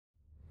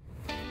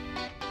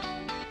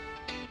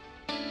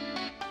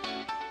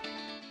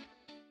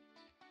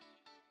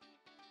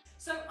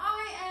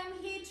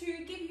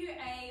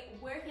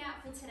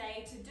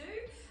to do.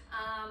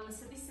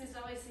 So this is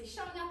obviously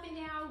showing up in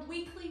our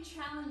weekly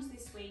challenge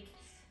this week.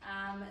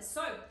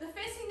 So the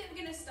first thing that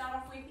we're going to start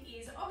off with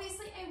is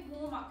obviously a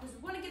warm-up, because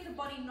we want to get the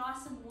body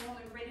nice and warm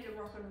and ready to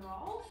rock and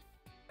roll.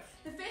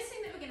 The first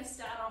thing that we're going to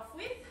start off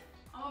with,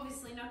 I'm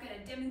obviously not going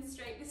to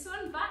demonstrate this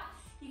one, but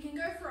you can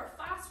go for a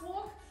fast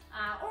walk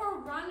or a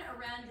run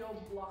around your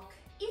block.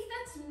 If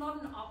that's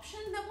not an option,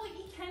 then what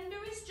you can do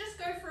is just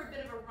go for a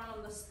bit of a run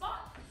on the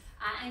spot,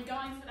 and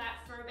going for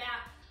that for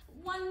about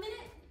 1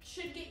 minute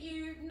should get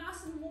you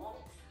nice and warm.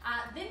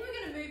 Then we're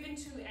going to move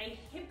into a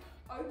hip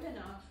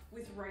opener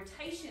with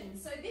rotation.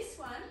 So this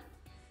one,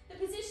 the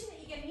position that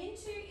you're getting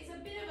into is a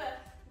bit of a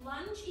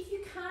lunge. If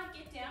you can't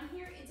get down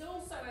here, it's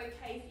also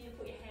okay for you to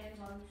put your hands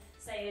on,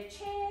 say, a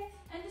chair,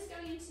 and just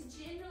going into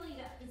generally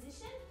that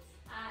position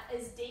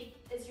as deep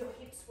as your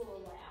hips will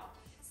allow.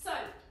 So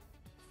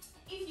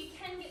if you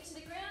can get to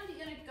the ground, you're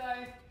going to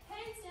go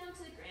hands down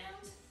to the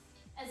ground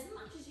as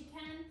much as you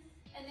can,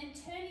 and then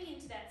turning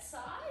into that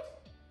side,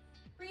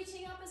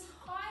 reaching up as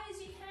high as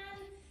you can,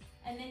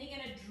 and then you're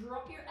going to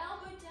drop your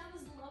elbow down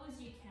as low as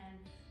you can.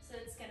 So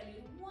it's going to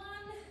be 1,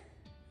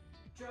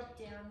 drop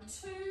down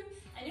 2,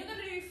 and you're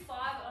going to do 5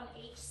 on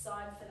each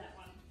side for that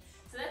one.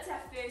 So that's our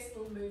first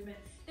little movement.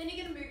 Then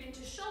you're going to move into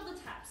shoulder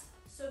taps.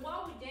 So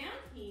while we're down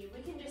here,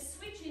 we can just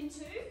switch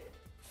into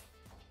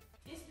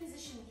this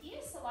position here,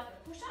 so like a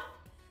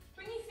push-up.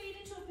 Bring your feet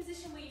into a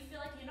position where you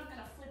feel like you're not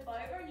going to flip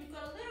over and you've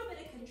got a little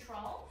bit of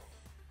control.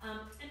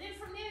 And then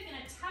from there, we're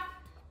going to tap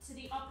to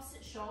the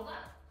opposite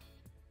shoulder.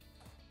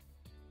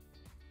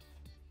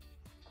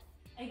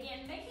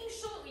 Again, making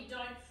sure that we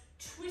don't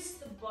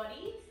twist the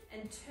body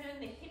and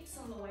turn the hips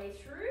on the way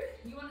through.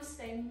 You want to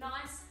stay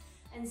nice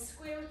and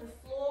square with the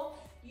floor,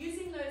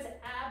 using those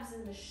abs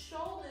and the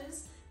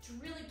shoulders to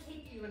really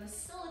keep you in a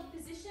solid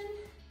position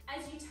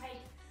as you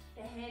take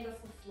the hand off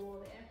the floor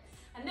there.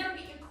 And that'll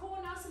get your core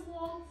nice and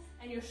warm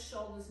and your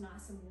shoulders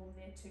nice and warm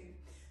there too.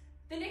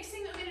 The next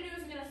thing that we're going to do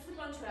is we're going to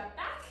flip onto our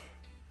back.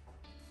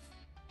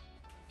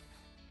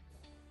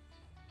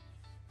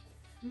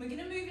 And we're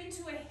going to move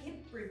into a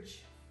hip bridge.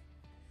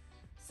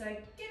 So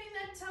getting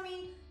that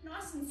tummy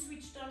nice and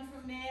switched on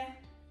from there,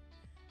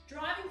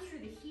 driving through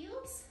the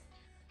heels,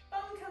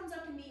 bum comes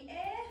up in the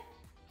air,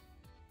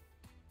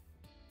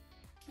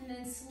 and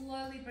then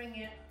slowly bring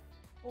it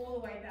all the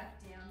way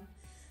back down.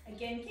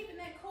 Again, keeping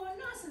that core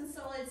nice and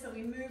solid so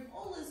we move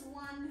all as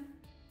one.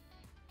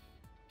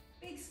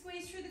 Big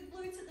squeeze through the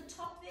glutes at the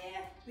top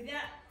there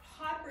without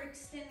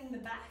hyperextending the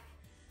back.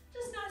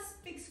 Just nice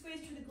big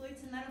squeeze through the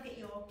glutes, and that'll get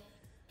your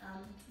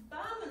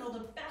bum and all the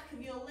back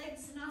of your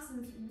legs nice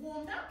and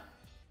warmed up.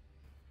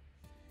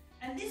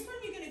 And this one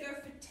you're going to go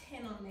for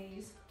 10 on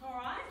these, all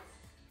right?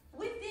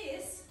 With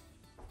this,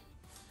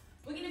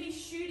 we're going to be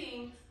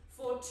shooting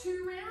for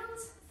 2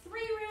 rounds, 3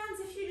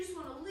 rounds if you just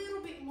want a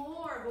little bit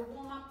more of a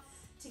warm-up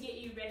to get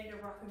you ready to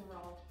rock and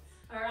roll.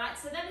 All right,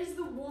 so that is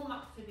the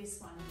warm-up for this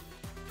one.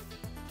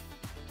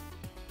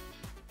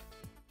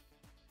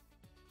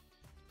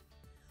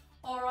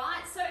 All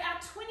right, so our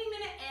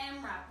 20-minute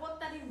AMRAP, what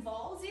that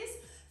involves is,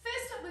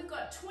 first up we've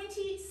got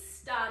 20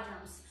 star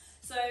jumps.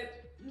 So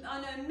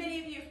I know many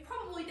of you have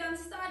probably done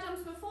star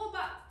jumps before,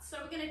 but so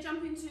we're going to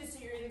jump into, so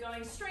you're either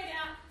going straight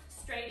out,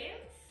 straight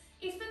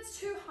in. If it's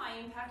too high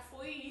impact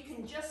for you, you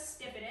can just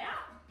step it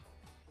out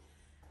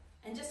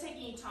and just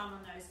taking your time on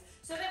those.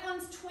 So that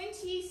one's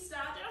 20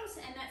 star jumps,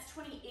 and that's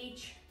 20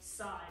 each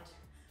side,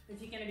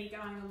 if you're going to be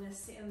going on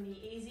the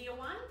easier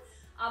one.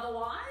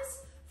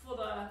 Otherwise, for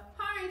the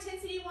higher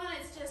intensity one,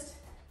 it's just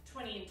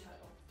 20 in total.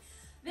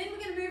 Then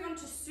we're going to move on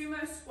to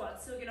sumo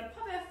squats. So we're going to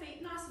pop our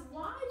feet nice and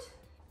wide,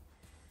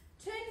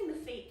 turning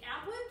the feet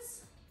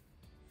outwards,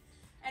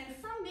 and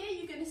from there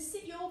you're going to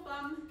sit your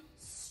bum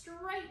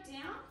straight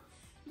down,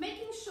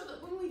 making sure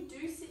that when we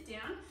do sit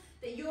down,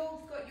 that you've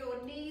got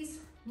your knees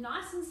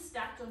nice and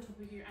stacked on top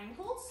of your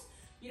ankles.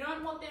 You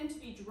don't want them to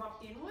be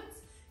dropped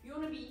inwards. You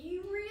want to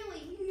be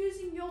really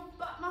using your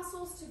butt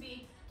muscles to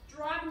be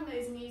driving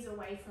those knees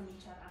away from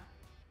each other.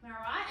 All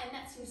right, and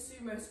that's your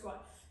sumo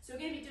squat. So we're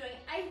going to be doing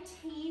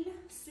 18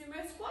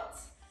 sumo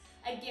squats.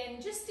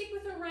 Again, just stick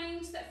with a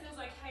range that feels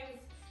okay with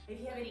if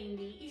you have any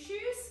knee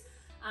issues,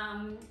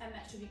 and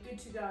that should be good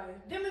to go.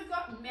 Then we've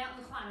got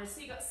mountain climbers.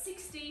 So you've got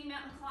 16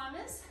 mountain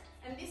climbers,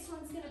 and this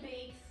one's going to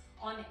be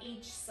on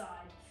each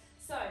side.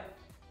 So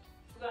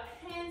we've got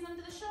hands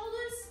under the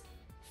shoulders,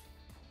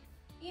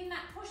 in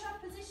that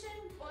push-up position,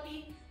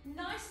 body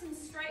nice and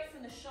straight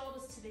from the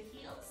shoulders to the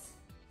heels.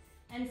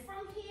 And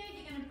from here,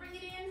 you're going to bring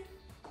it in,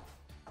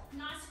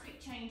 nice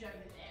quick change over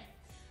there.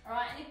 All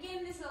right, and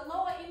again, this is a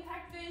lower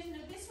impact version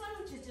of this one,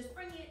 which is just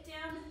bringing it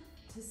down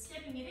to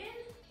stepping it in,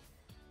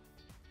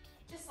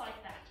 just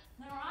like that.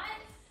 All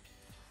right,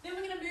 then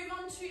we're going to move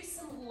on to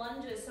some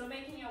lunges. So we're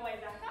making our way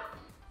back up.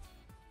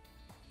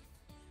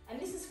 And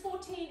this is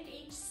 14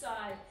 each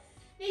side.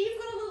 Now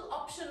you've got a little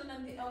option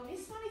on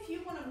this one. If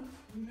you want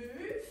to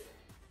move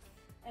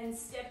and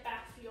step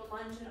back for your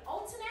lunge and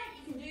alternate,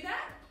 you can do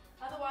that.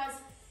 Otherwise,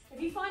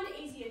 if you find it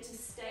easier to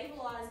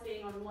stabilize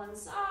being on one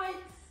side,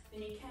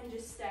 then you can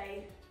just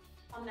stay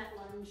on that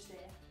lunge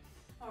there.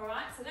 All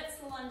right, so that's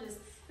the lunges.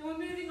 Then we're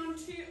moving on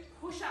to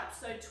push-ups.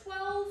 So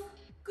 12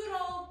 good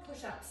old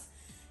push-ups.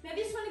 Now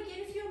this one again,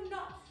 if you're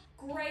not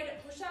great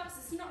at push-ups,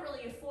 it's not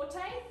really your forte.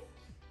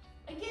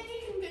 Again,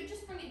 you can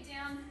just bring it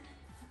down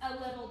a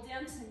level,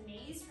 down to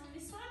knees from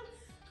this one.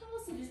 Cool,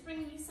 so just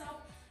bringing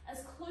yourself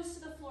as close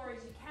to the floor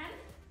as you can,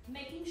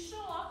 making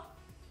sure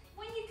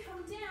when you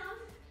come down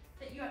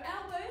that your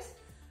elbows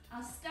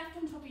are stacked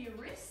on top of your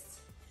wrists.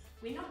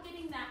 We're not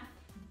getting that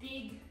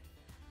big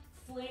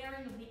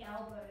flaring of the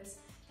elbows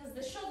because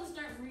the shoulders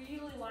don't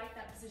really like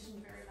that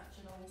position very much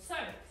at all. So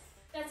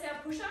that's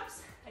our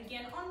push-ups.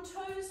 Again, on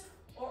toes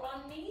or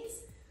on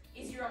knees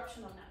is your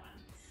option on that one.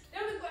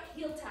 Then we've got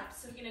heel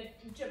taps. So we're going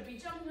to be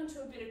jumping onto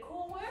a bit of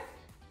core work.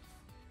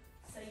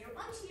 So you're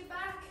onto your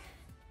back.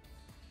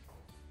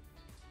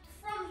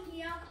 From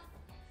here,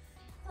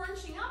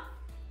 crunching up,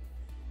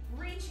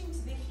 reaching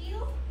to the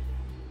heel,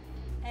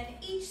 and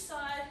each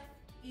side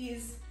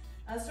is,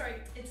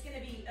 it's going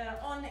to be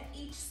on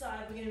each side,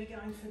 we're going to be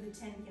going for the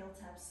 10 heel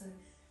taps. So,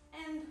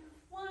 and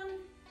 1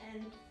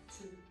 and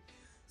 2,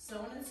 so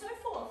on and so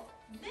forth.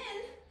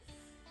 Then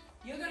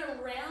you're going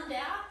to round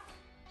out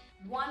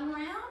one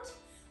round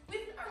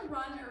with a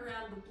run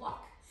around the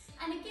block.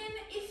 And again,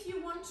 if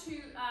you want to,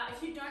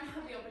 if you don't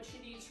have the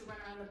opportunity to run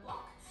around the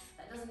block,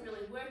 that doesn't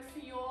really work for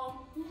your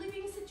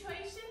living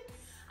situation,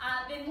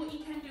 then what you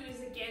can do is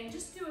again,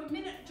 just do a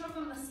minute jog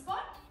on the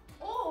spot,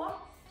 or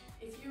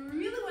if you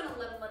really want to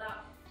level it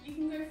up, you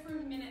can go for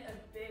a minute of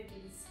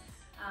burpees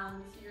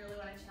if you really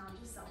want to challenge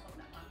yourself on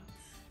that one.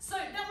 So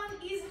that one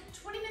is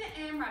 20-minute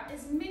AMRAP,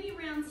 as many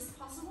rounds as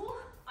possible.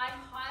 I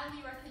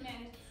highly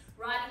recommend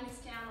writing this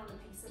down on a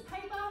piece of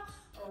paper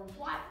or a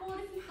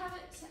whiteboard if you have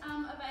it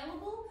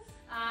available,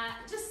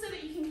 just so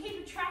that you can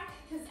keep a track,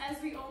 because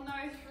as we all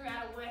know,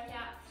 throughout a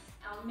workout,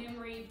 our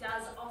memory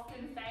does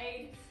often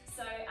fade.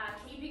 So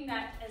keeping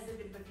that as a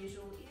bit of a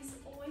visual is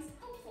always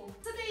helpful.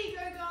 So there you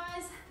go,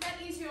 guys.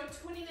 That is your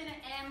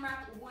 20-minute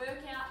AMRAP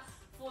workout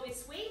for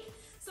this week.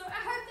 So I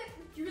hope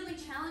that really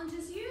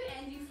challenges you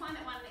and you find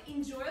that one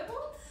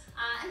enjoyable.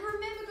 And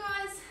remember,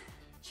 guys,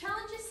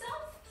 challenge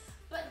yourself,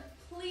 but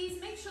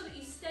please make sure that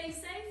you stay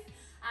safe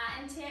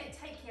and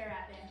take care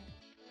out there.